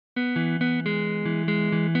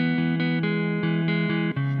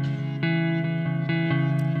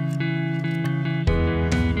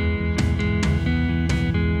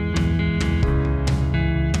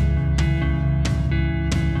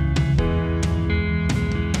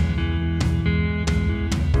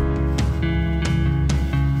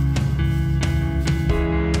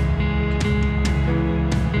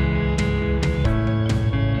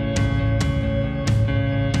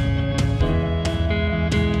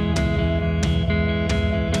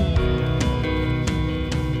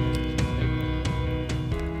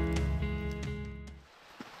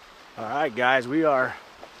Alright guys, we are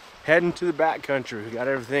heading to the backcountry. We got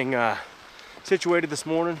everything situated this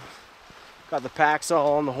morning. Got the packs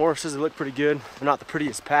all on the horses. They look pretty good. They're not the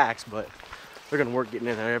prettiest packs, but they're gonna work getting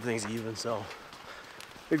in there. Everything's even, so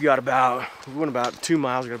we went about 2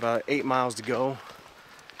 miles. We got about 8 miles to go,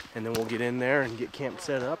 and then we'll get in there and get camp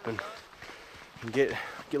set up and get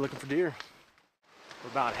looking for deer.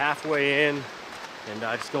 We're about halfway in, and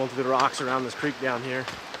just going through the rocks around this creek down here,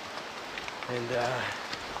 and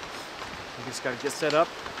we just got to get set up.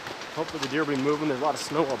 Hopefully the deer will be moving. There's a lot of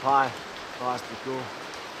snow up high. Oh, that's pretty cool.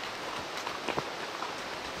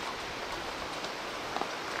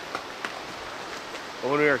 But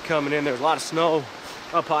when we were coming in, there was a lot of snow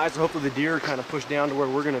up high, so hopefully the deer kind of push down to where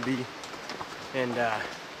we're going to be. And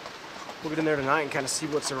we'll get in there tonight and kind of see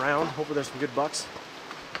what's around. Hopefully there's some good bucks.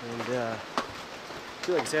 And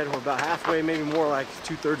like I said, we're about halfway, maybe more like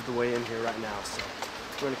 2/3 of the way in here right now. So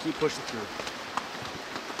we're going to keep pushing through.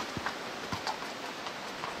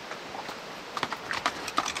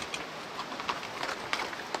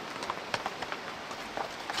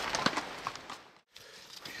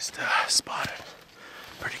 We just spotted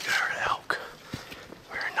pretty good herd of elk.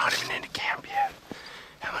 We're not even into camp yet.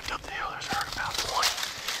 I looked up the hill, there's a herd about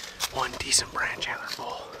one decent branch antler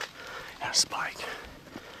bull and a spike.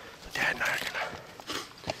 So Dad and I are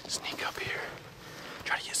gonna sneak up here,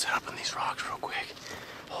 try to get set up on these rocks real quick.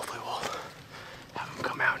 Hopefully we'll have them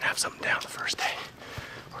come out and have something down the first day.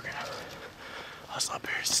 We're gonna hustle up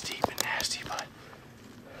here. It's steep and nasty, but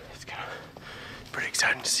it's pretty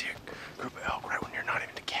exciting to see a group of elk right when you're not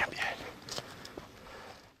even to camp yet.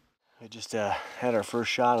 We just had our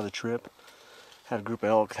first shot of the trip. Had a group of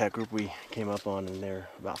elk. That group we came up on, and they're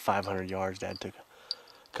about 500 yards. Dad took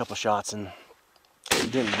a couple shots and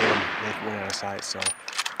didn't get them. They went out of sight, so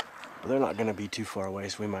but they're not going to be too far away,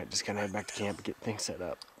 so we might just kind of head back to camp and get things set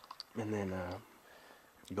up, and then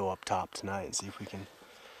go up top tonight and see if we can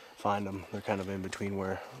find them. They're kind of in between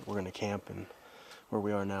where we're going to camp and where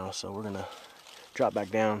we are now, so we're going to drop back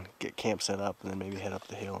down, get camp set up, and then maybe head up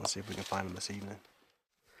the hill and see if we can find them this evening.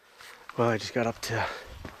 Well, I just got up to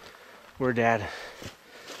where Dad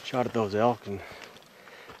shot at those elk and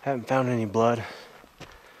haven't found any blood,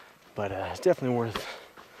 but it's definitely worth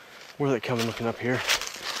it coming looking up here.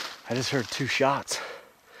 I just heard 2 shots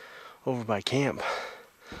over by camp.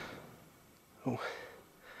 Oh,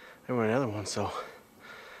 there went another one, so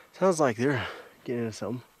sounds like they're getting into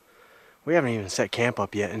something. We haven't even set camp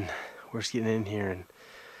up yet, and we're just getting in here, and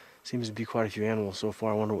seems to be quite a few animals so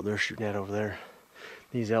far. I wonder what they're shooting at over there.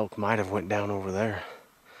 These elk might have went down over there.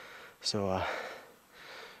 So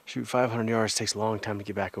shoot 500 yards takes a long time to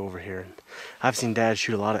get back over here. I've seen Dad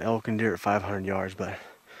shoot a lot of elk and deer at 500 yards, but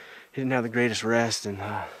he didn't have the greatest rest, and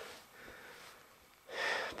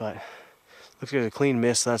but looks like a clean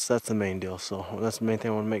miss. That's the main deal. So that's the main thing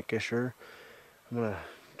I want to make sure. I'm gonna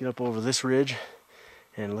get up over this ridge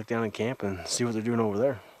and look down in camp and see what they're doing over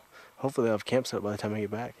there. Hopefully they'll have camp set up by the time I get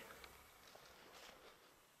back.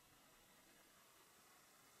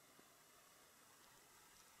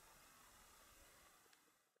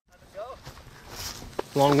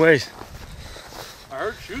 Long ways. I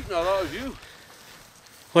heard shooting, I thought it was you.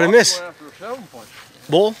 What'd I miss? After a 7-point.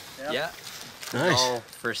 Bull? Yeah. Nice. All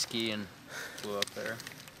frisky and flew up there.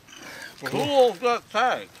 Well, cool. Who all's got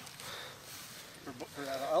tags? For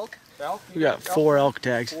elk? Elk? We got 4 elk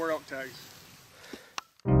tags. 4 elk tags.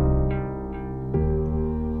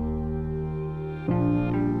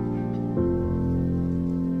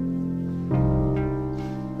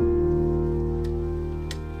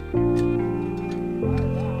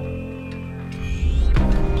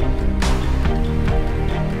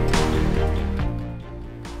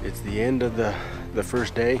 It's the end of the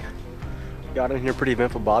first day. Got in here pretty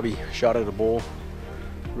eventful. Bobby shot at a bull.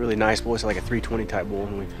 Really nice bull. It's like a 320 type bull,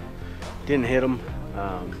 and we didn't hit him.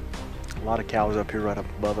 A lot of cows up here right up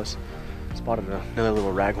above us. Spotted another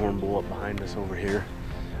little raghorn bull up behind us over here,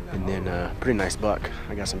 and then pretty nice buck.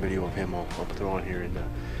 I got some video of him I'll throw on here, and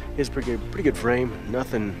he's pretty good frame.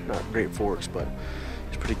 Not great forks, but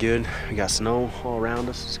it's pretty good. We got snow all around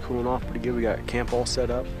us. It's cooling off pretty good. We got camp all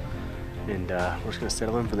set up, and we're just gonna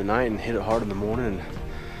settle in for the night and hit it hard in the morning, and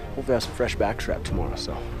hopefully have some fresh backstrap tomorrow.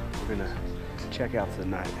 So we're gonna check out for the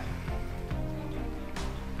night.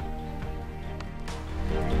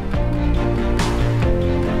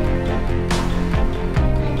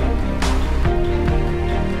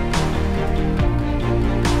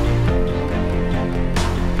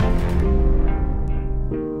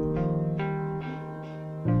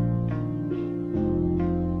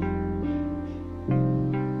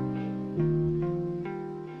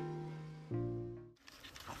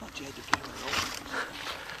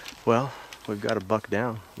 Well, we've got a buck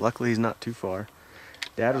down. Luckily he's not too far.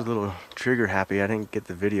 Dad was a little trigger happy. I didn't get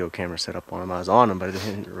the video camera set up on him. I was on him, but I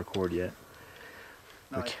didn't record yet.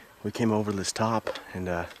 We came over this top and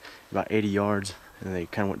about 80 yards, and they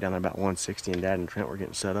kind of went down there about 160, and Dad and Trent were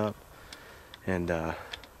getting set up. And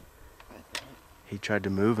he tried to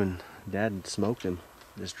move, and Dad smoked him.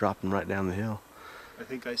 Just dropped him right down the hill. I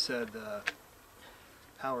think I said,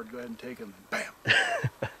 Howard, go ahead and take him. Bam!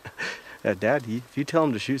 Yeah, Dad, if you tell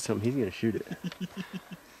him to shoot something, he's going to shoot it.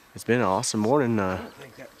 It's been an awesome morning. I don't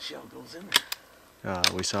think that shell goes in there.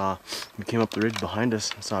 We came up the ridge behind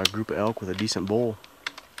us and saw a group of elk with a decent bull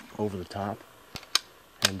over the top.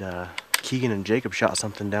 And Keegan and Jacob shot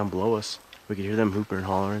something down below us. We could hear them hooping and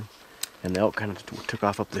hollering. And the elk kind of took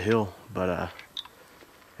off up the hill. But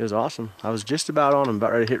it was awesome. I was just about on him,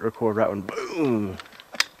 about ready to hit record right when boom.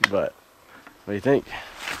 But what do you think?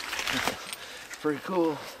 Pretty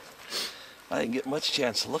cool. I didn't get much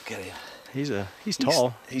chance to look at him. He's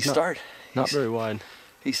tall. Not very wide.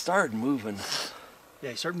 He started moving.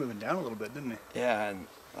 Yeah, he started moving down a little bit, didn't he? Yeah, and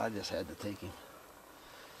I just had to take him.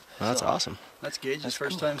 Well, that's awesome. That's Gage's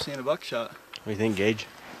first time seeing a buck shot. What do you think, Gage?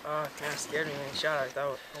 Oh, it kind of scared me when he shot. I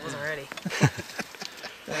thought I wasn't ready.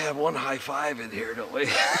 We have one high five in here, don't we?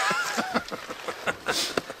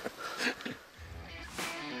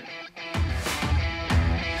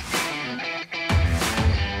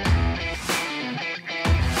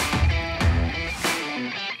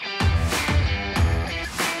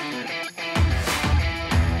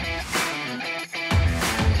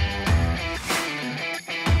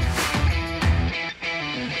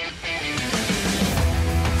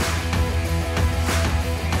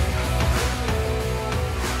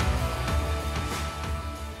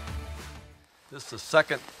 This is the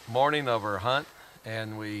second morning of our hunt,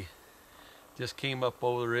 and we just came up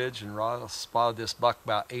over the ridge and Ross spotted this buck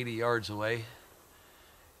about 80 yards away. And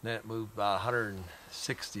then it moved about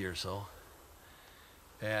 160 or so,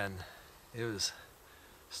 and it was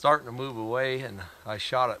starting to move away, and I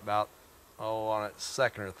shot it about on its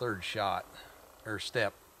second or third shot or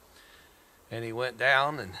step, and he went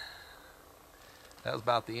down, and that was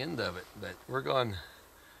about the end of it. But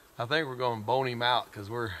I think we're going to bone him out because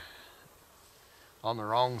we're on the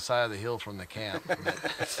wrong side of the hill from the camp.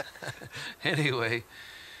 But anyway,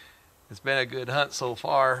 it's been a good hunt so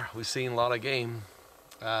far. We've seen a lot of game.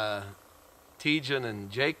 Tejan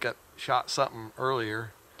and Jacob shot something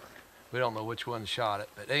earlier. We don't know which one shot it,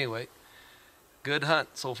 but anyway, good hunt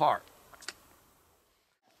so far.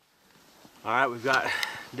 All right, we've got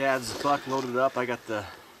Dad's buck loaded up. I got the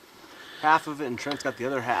half of it, and Trent's got the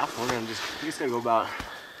other half. We're just gonna go about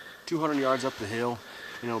 200 yards up the hill.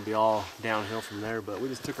 You know, it'll be all downhill from there, but we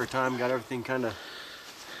just took our time, got everything kind of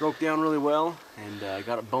broke down really well, and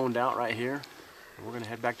got it boned out right here. And we're gonna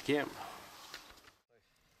head back to camp.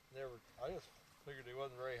 I just figured he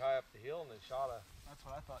wasn't very high up the hill, and they shot That's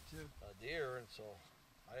what I thought too. a deer, and so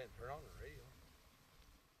I didn't turn on the radio.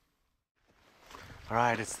 All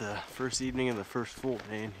right, it's the first evening of the first full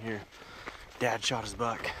day in here. Dad shot his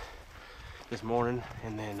buck this morning,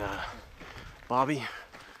 and then Bobby,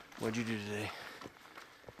 what'd you do today?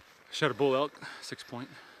 Shot a bull elk, 6-point,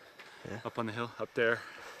 Yeah. up on the hill, up there.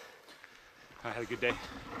 I had a good day.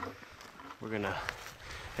 We're gonna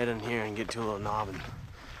head in here and get to a little knob and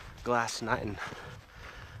glass tonight and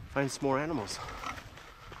find some more animals.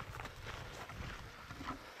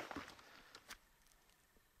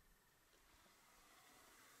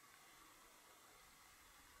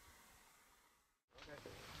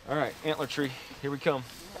 All right, antler tree, here we come.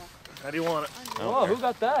 How do you want it? Oh, who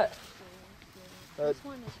got that?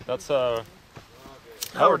 That's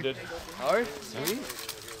Howard did. Howard? Sweet.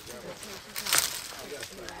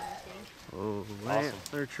 Oh,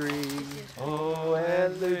 antler tree. Oh,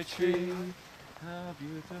 antler tree, how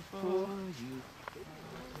beautiful you.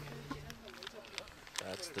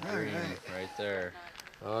 That's the dream right there.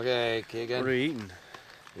 Okay, Keegan, What are you eating?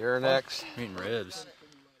 you're next. I'm eating ribs.